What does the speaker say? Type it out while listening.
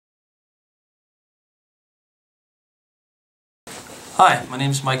Hi, my name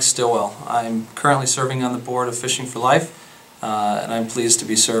is Mike Stillwell. I'm currently serving on the board of Fishing for Life, and I'm pleased to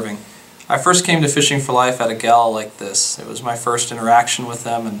be serving. I first came to Fishing for Life at a gala like this. It was my first interaction with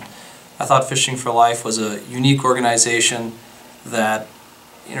them, and I thought Fishing for Life was a unique organization that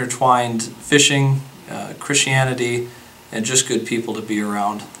intertwined fishing, Christianity, and just good people to be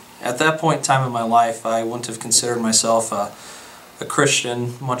around. At that point in time in my life, I wouldn't have considered myself a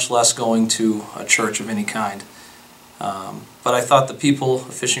Christian, much less going to a church of any kind. But I thought the people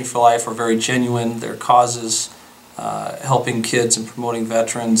of Fishing for Life were very genuine. Their causes, helping kids and promoting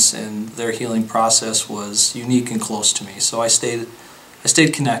veterans, and their healing process was unique and close to me. So I stayed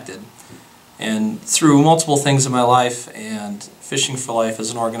connected. And through multiple things in my life and Fishing for Life as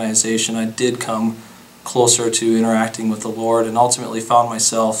an organization, I did come closer to interacting with the Lord, and ultimately found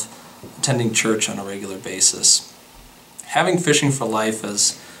myself attending church on a regular basis. Having Fishing for Life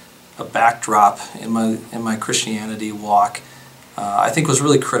as a backdrop in my Christianity walk, I think was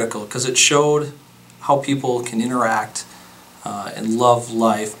really critical, because it showed how people can interact and love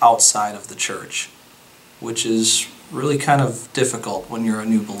life outside of the church, which is really kind of difficult when you're a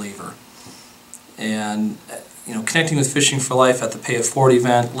new believer. And connecting with Fishing for Life at the Pay It Forward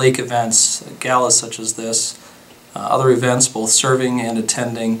event, lake events, galas such as this, other events, both serving and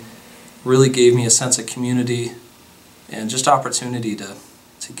attending, really gave me a sense of community and just opportunity to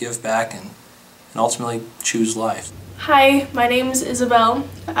give back and ultimately choose life. Hi, my name is Isabel.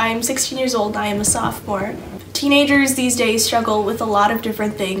 I'm 16 years old and I am a sophomore. Teenagers these days struggle with a lot of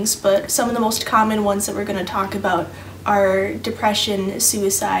different things, but some of the most common ones that we're going to talk about are depression,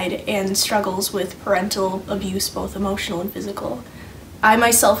 suicide, and struggles with parental abuse, both emotional and physical. I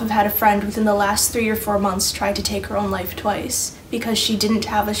myself have had a friend within the last 3 or 4 months try to take her own life twice because she didn't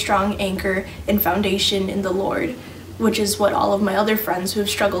have a strong anchor and foundation in the Lord, which is what all of my other friends who have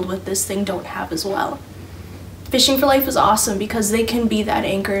struggled with this thing don't have as well. Fishing for Life is awesome because they can be that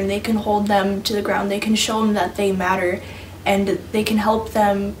anchor and they can hold them to the ground. They can show them that they matter, and they can help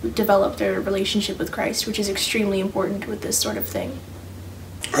them develop their relationship with Christ, which is extremely important with this sort of thing.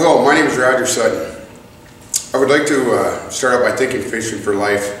 Hello, my name is Roger Sutton. I would like to start out by thanking Fishing for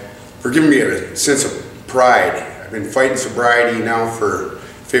Life for giving me a sense of pride. I've been fighting sobriety now for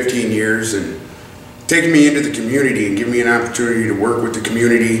 15 years, and taking me into the community and giving me an opportunity to work with the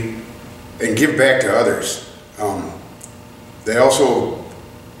community and give back to others.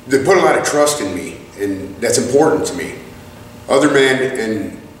 They put a lot of trust in me, and that's important to me. Other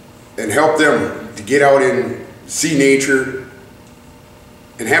men, and help them to get out and see nature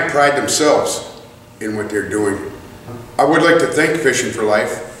and have pride themselves in what they're doing. I would like to thank Fishing for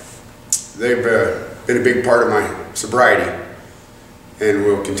Life. They've been a big part of my sobriety and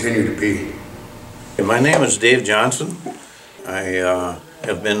will continue to be. My name is Dave Johnson. I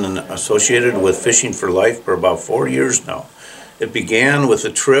have been associated with Fishing for Life for about 4 years now. It began with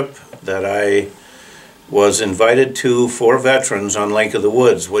a trip that I was invited to for veterans on Lake of the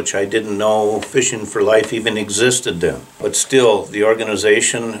Woods, which I didn't know Fishing for Life even existed then. But still, the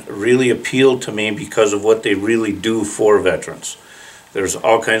organization really appealed to me because of what they really do for veterans. There's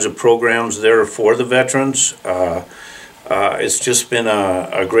all kinds of programs there for the veterans. It's just been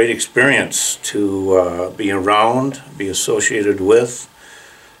a great experience to be around, be associated with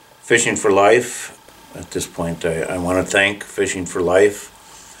Fishing for Life. At this point, I want to thank Fishing for Life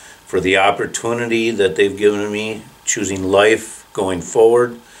for the opportunity that they've given me, choosing life going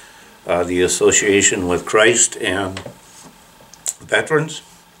forward, the association with Christ and veterans.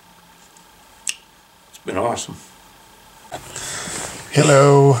 It's been awesome.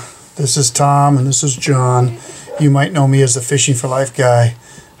 Hello, this is Tom and this is John. You might know me as the Fishing for Life guy.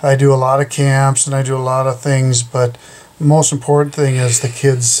 I do a lot of camps and I do a lot of things, but the most important thing is the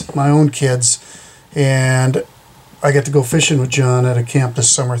kids, my own kids. And I get to go fishing with John at a camp this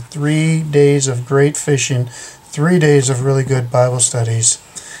summer. 3 days of great fishing, 3 days of really good Bible studies.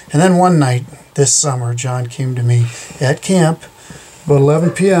 And then one night this summer, John came to me at camp about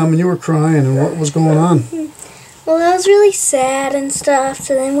 11 p.m. and you were crying. And what was going on? Well, I was really sad and stuff,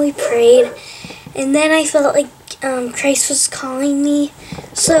 so then we prayed. And then I felt like Christ was calling me.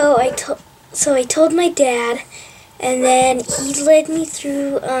 So I told my dad, and then he led me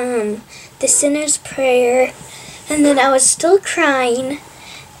through the sinner's prayer. And then I was still crying,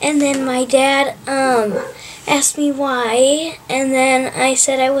 and then my dad asked me why, and then I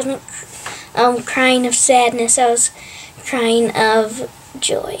said I wasn't crying of sadness, I was crying of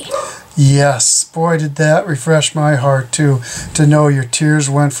joy. Yes, boy, did that refresh my heart too, to know your tears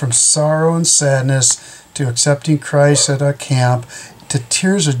went from sorrow and sadness to accepting Christ at a camp to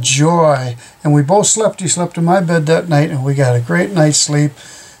tears of joy. And we both slept. You slept in my bed that night, and we got a great night's sleep.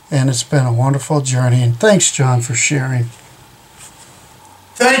 And it's been a wonderful journey. And thanks, John, for sharing.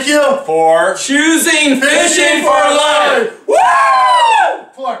 Thank you for choosing Fishing for Life. Woo!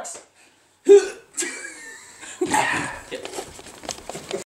 Flex.